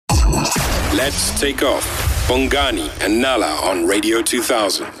Let's take off. Bongani and Nala on Radio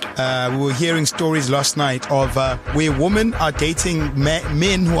 2000. We were hearing stories last night of where women are dating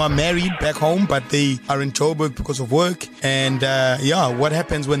men who are married back home, but they are in Joburg because of work. And what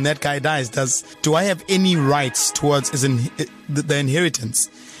happens when that guy dies? Do I have any rights towards the inheritance?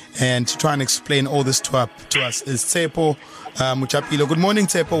 And to try and explain all this to us is Tshepho Mojapelo. Good morning,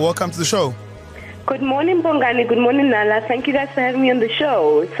 Tshepho. Welcome to the show. Good morning, Bongani. Good morning, Nala. Thank you guys for having me on the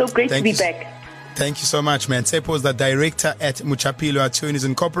show. It's so great to be back. Thank you so much, man. Tshepho is the director at Mojapelo Attorneys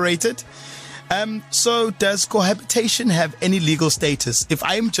Inc. So does cohabitation have any legal status? If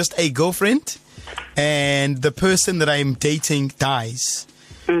I'm just a girlfriend and the person that I'm dating dies,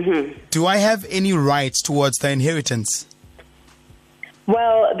 do I have any rights towards the inheritance?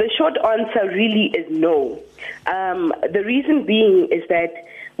 Well, the short answer really is no. The reason being is that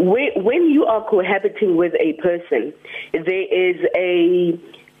when you are cohabiting with a person, there is a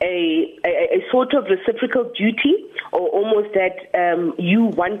sort of reciprocal duty, or almost that you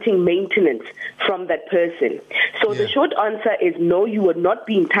wanting maintenance from that person. So the short answer is no, you would not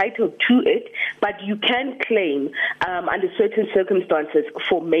be entitled to it, but you can claim under certain circumstances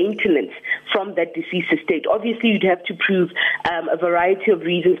for maintenance from that deceased estate. Obviously, you'd have to prove a variety of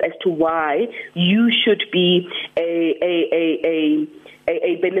reasons as to why you should be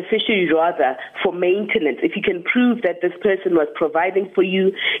a beneficiary rather for maintenance. If you can prove that this person was providing for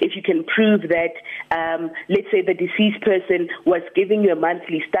you, if you can prove that, let's say the deceased person was giving you a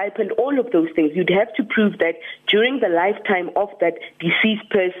monthly stipend, all of those things, you'd have to prove that during the lifetime of that deceased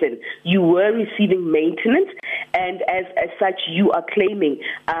person, you were receiving maintenance, and as such, you are claiming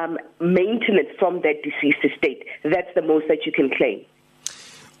maintenance from that deceased estate. That's the most that you can claim.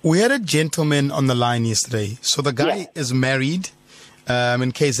 We had a gentleman on the line yesterday. So the guy is married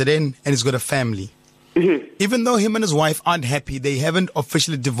in KZN, and he's got a family. Even though him and his wife aren't happy, they haven't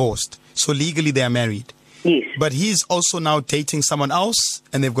officially divorced. So legally they are married. Yes. But he's also now dating someone else,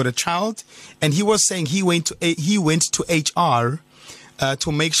 and they've got a child. And he was saying he went to HR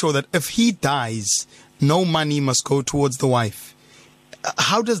to make sure that if he dies, no money must go towards the wife.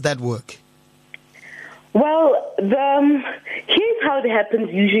 How does that work? Well, here's how it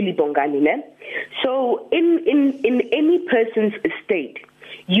happens usually, Bongani. Ne? So in any person's estate,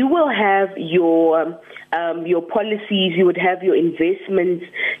 you will have your policies, you would have your investments,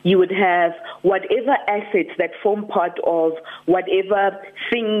 you would have whatever assets that form part of whatever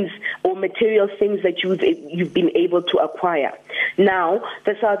things or material things that you've been able to acquire. Now,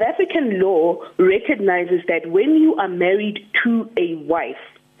 the South African law recognizes that when you are married to a wife,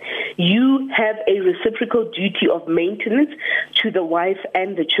 you have a reciprocal duty of maintenance to the wife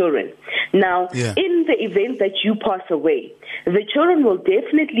and the children. Now, in the event that you pass away, the children will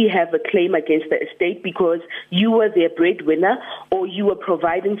definitely have a claim against the estate because you were their breadwinner, or you were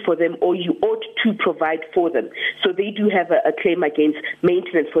providing for them, or you ought to provide for them. So they do have a claim against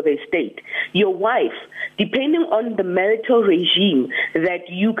maintenance for the estate. Your wife, depending on the marital regime that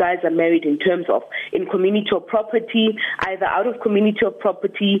you guys are married in terms of, in community or property, either out of community or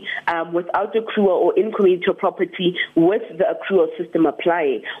property, without accrual, or in community or property with the accrual system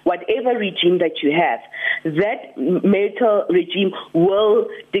applying, whatever regime that you have, that marital regime will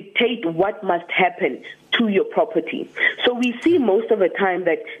dictate what must happen to your property. So we see most of the time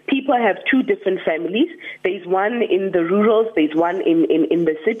that people have two different families. There's one in the rurals, there's one in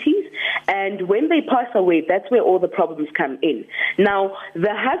the cities, and when they pass away, that's where all the problems come in. Now,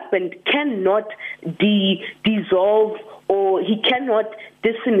 the husband cannot dissolve, or he cannot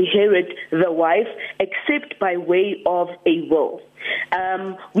disinherit the wife except by way of a will.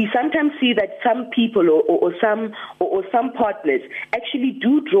 We sometimes see that some people or some partners actually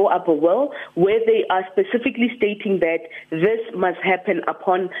do draw up a will where they are specifically stating that this must happen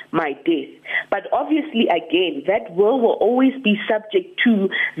upon my death. But obviously, again, that will always be subject to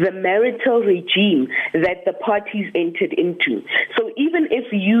the marital regime that the parties entered into. So even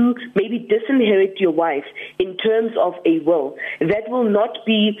if you maybe disinherit your wife in terms of a will, that will not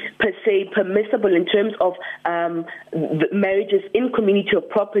be per se permissible in terms of the marriages in community or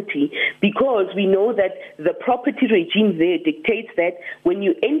property, because we know that the property regime there dictates that when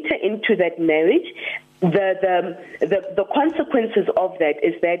you enter into that marriage, the consequences of that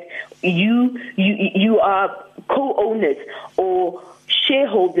is that you are co-owners or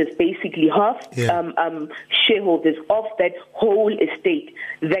shareholders, basically shareholders of that whole estate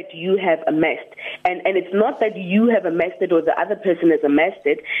that you have amassed. And it's not that you have amassed it or the other person has amassed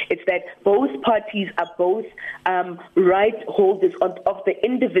it. It's that both parties are both right holders of the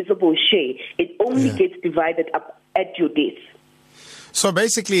indivisible share. It only gets divided up at your death. So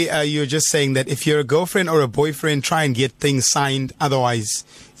basically, you're just saying that if you're a girlfriend or a boyfriend, try and get things signed. Otherwise,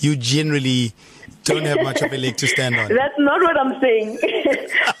 you generally don't have much of a leg to stand on. That's not what I'm saying.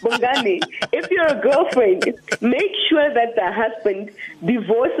 Bongani, if you're a girlfriend, make sure that the husband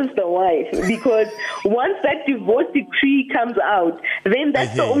divorces the wife, because once that divorce decree comes out, then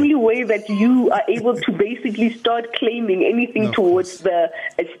that's the only way that you are able to basically start claiming anything towards the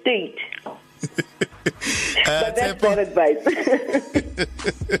estate. But that's bad advice.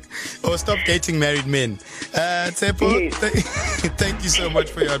 Or stop dating married men. Tshepho, Yes. Thank you so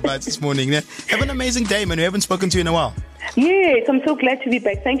much for your advice this morning. Have an amazing day, man. We haven't spoken to you in a while. Yes, I'm so glad to be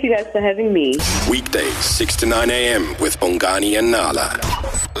back. Thank you guys for having me. Weekdays, 6 to 9 a.m. with Bongani and Nala.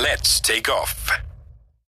 Let's take off.